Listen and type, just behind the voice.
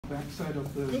backside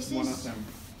of the This one is- of them.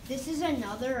 This is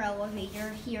another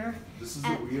elevator here. This is the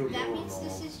at- rear that door means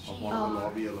this is of one of the Oh.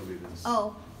 lobby elevators.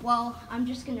 Oh, well, I'm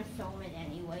just gonna film it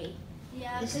anyway.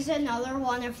 Yeah. This is another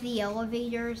one of the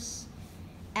elevators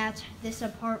at this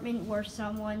apartment where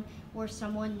someone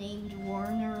named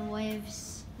Warner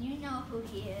lives. You know who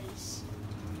he is.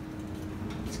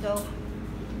 Let's go.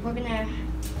 We're gonna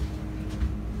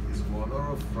Is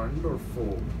Warner a friend or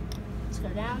foe? let's go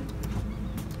down.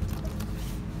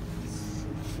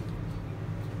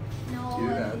 No. Give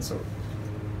an answer.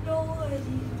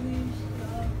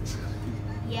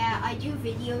 Yeah, I do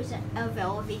videos of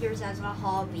elevators as a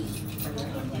hobby.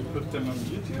 You put them on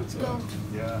YouTube. Let's go.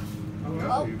 Yeah. Oh, Yeah,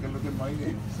 well. you can look at my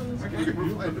name. Someone's Okay. You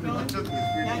can find a bunch of these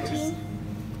videos. 19.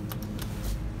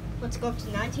 Let's go up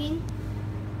to 19.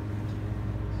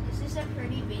 This is a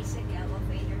pretty basic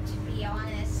elevator, to be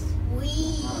honest. What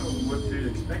do you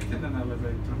expect in an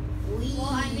elevator? Well,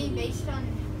 I mean, based on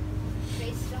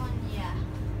yeah,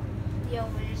 the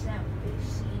elevators that we've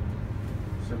seen.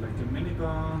 So like a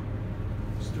minibar,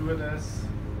 stewardess.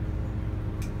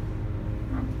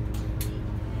 No?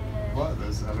 What?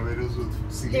 There's elevators with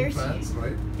ceiling There's- fans,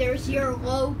 right? There's your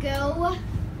logo.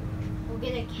 We'll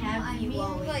get a cab I view mean,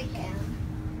 while we like, can.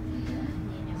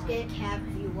 Let's get a cab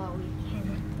view while we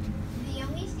can. The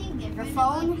only thing different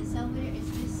phone? about this elevator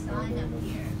is this sign up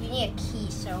here. You need a key,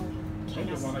 so Do can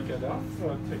you want to get off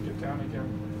or take it down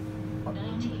again? Go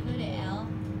to L.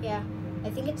 Yeah, I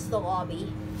think it's the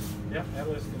lobby. Yeah,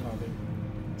 L is the lobby.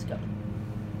 Let's go.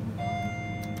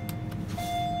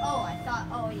 Oh, I thought.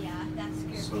 Oh yeah, that's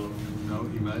scary. So now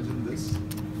imagine this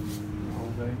All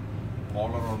day. all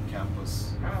around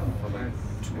campus Oh, for like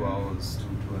nice. 2 hours,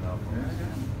 2.5 Yeah, hours.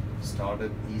 yeah. Start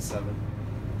at E7,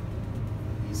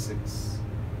 E6,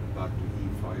 back to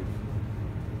E5.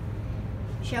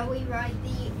 Shall we ride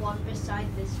the one beside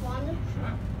this one?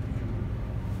 Sure.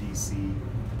 DC,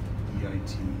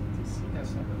 EIT.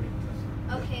 Yes,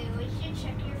 elevators. Okay, we should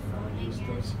check your phone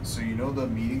again. So you know the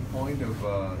meeting point of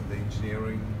the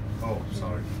engineering? Oh,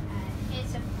 sorry.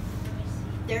 It's a. Let me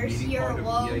see. There's Meeting your point of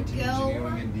EIT engineering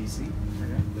logo. in DC.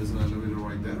 Okay. There's an elevator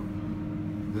right there.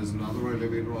 There's another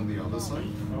elevator on the other side.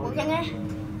 Oh, We're yeah.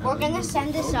 gonna then there's send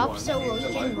the this third up one so in we the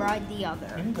can library. ride the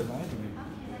other. In the library.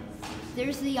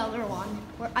 There's the other one.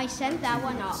 Where I sent that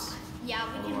one up. Yeah,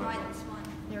 we can ride this one.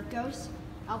 There it goes.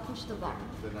 I'll push the button.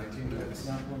 The 19 minutes.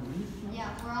 That one leave? Yeah,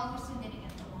 we're always sitting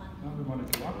at the one. Now we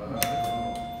want to go up.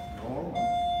 No,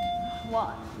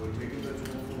 What? we're taking the 18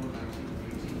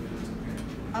 minutes.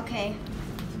 Okay.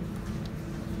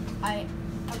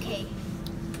 Okay.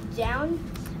 Down.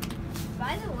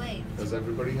 By the way, Does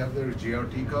everybody have their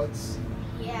GRT cards?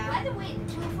 by Yeah. the way,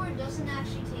 204 doesn't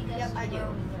actually take us Yep, to I do. where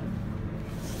we live.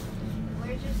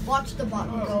 We're just Watch the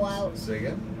button go out. Say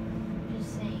again?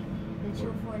 saying the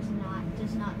 204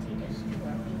 does not take us to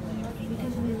where we live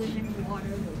because we live in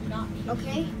Waterloo, not here.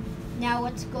 Okay. Now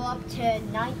let's go up to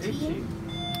 19.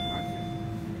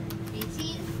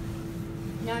 18.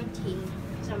 19.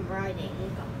 Because I'm riding.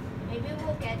 Maybe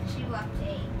we'll get you up to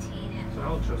 18. And So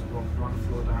I'll just walk one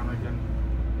floor down again.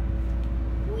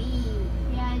 Wee.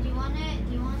 yeah, do you wanna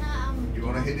You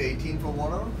want to hit 18 for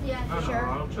 1 hour? Yeah, No, Sure.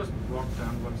 no, I'll just walk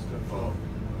down one step Oh, forward.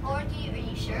 or are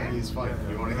you sure? he's fine.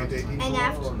 You want to hit 18 for And 1 hour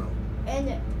after- or no? And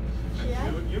should I?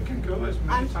 You can go as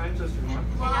many times as you want.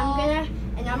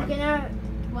 And I'm gonna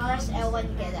press L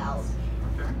and get out Oh,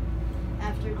 Okay.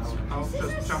 after I'll This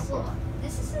is a just jump slow. off.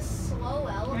 This is a slow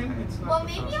elevator. Yeah, it's not Well, the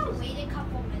maybe I'll fastest. wait a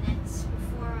couple minutes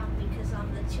before because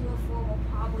the 204 will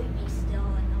probably be still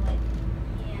in the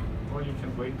yeah. Or you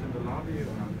can wait in the lobby or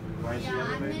ride the Yeah, I'm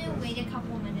elevator. gonna wait a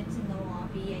couple minutes in the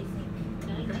lobby. I think.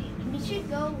 Okay. We should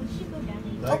go down.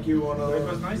 Thank you, Warner. It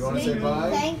was nice You want to seeing say you.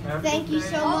 bye? Thank you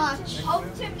so much.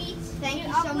 Hope to meet. Thank you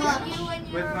up so with much. You and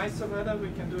With your, nicer weather,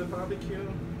 we can do a barbecue.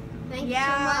 Thank you so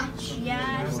much.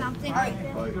 Yeah, something Bye. like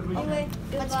that. Bye. Good weekend. Anyway,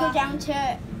 Let's go down to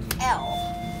L.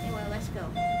 Anyway, let's go.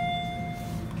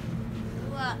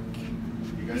 Look,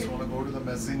 You guys want to go to the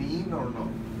mezzanine or no?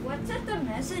 what's at the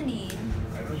mezzanine?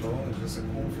 I don't know. It's just a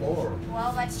cool floor.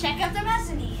 Well, let's check out the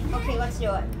mezzanine. Okay, let's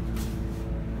do it.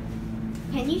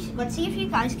 Let's see if you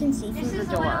guys can see This through is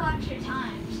the a little door. extra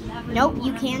time. So that way Nope, we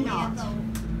you won't have to wait cannot. at the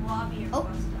lobby or Oh,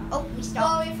 bus stop. oh, we Oh,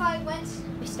 stopped. if I went.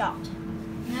 We stopped.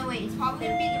 No, wait, it's probably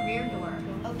gonna be the rear door.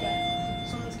 Okay.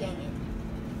 Someone's getting in.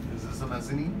 Is this the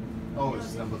mezzanine? Oh,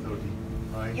 it's number 30.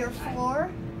 Right. Your floor?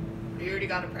 You already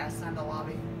got a press on the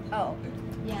lobby. Oh.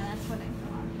 Yeah, that's what I thought.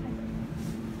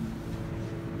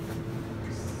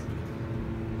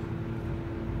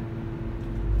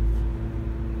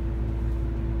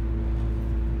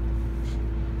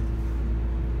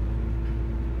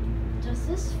 Does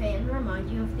this fan to remind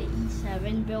you of the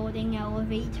E7 building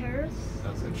elevators.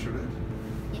 Does it? Should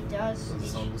it? It does. Does it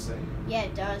sound the same? Yeah,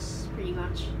 it does, pretty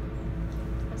much.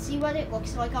 Let's see what it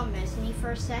looks like on Mesny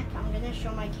for a sec. I'm gonna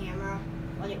show my camera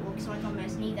what it looks like on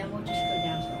Mesny, then we'll just go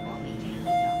down to the lobby.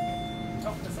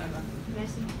 Oh, the side one.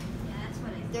 Mesny. Yeah, that's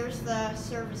what I There's the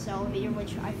service elevator,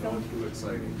 which I Not filmed. too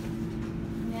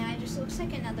exciting. Yeah, it just looks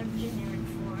like another generic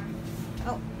floor.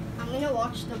 Oh, I'm gonna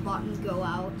watch the button go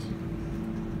out.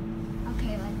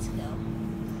 Okay, let's go.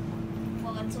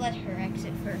 Well, let's let her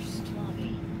exit first.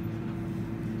 Lobby.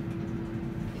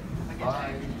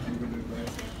 Bye.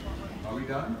 Are we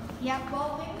done? Yeah,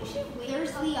 well, maybe we should wait.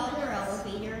 There's the other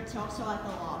elevator. It's also at the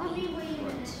lobby.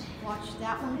 Watch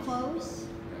that one close.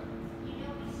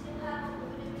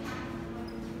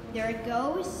 There it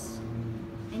goes.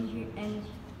 And here, and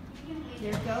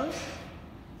there it goes.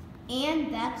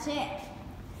 And that's it.